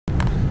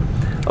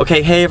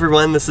Okay, hey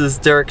everyone, this is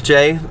Derek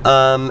J.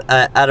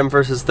 At Adam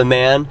vs. the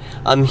Man.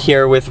 I'm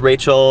here with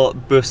Rachel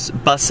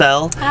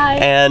Bussell. Hi.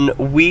 And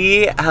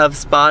we have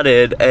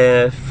spotted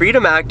a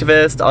freedom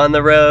activist on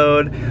the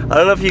road. I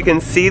don't know if you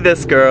can see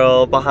this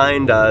girl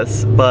behind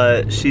us,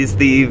 but she's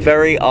the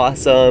very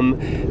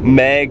awesome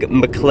Meg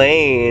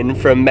McLean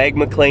from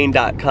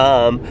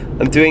megmclean.com.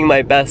 I'm doing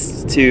my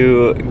best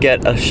to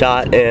get a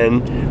shot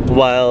in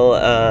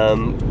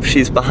while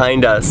she's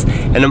behind us,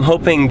 and I'm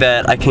hoping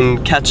that I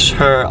can catch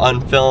her on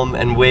film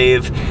and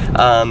wave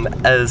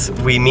as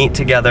we meet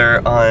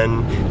together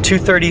on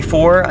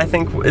 234, I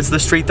think is the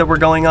street that we're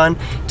going on,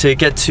 to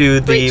get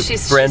to the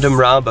random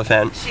Raub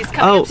event. She's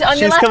coming up on your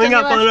she's left, coming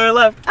up on our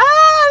left.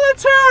 Ah,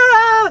 that's her!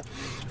 Ah!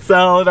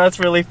 So that's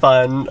really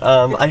fun.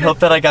 I hope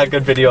that I got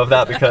good video of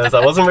that because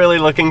I wasn't really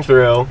looking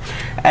through.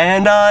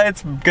 And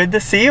it's good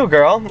to see you,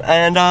 girl.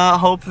 And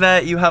hope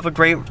that you have a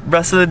great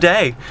rest of the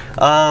day.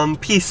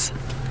 Peace.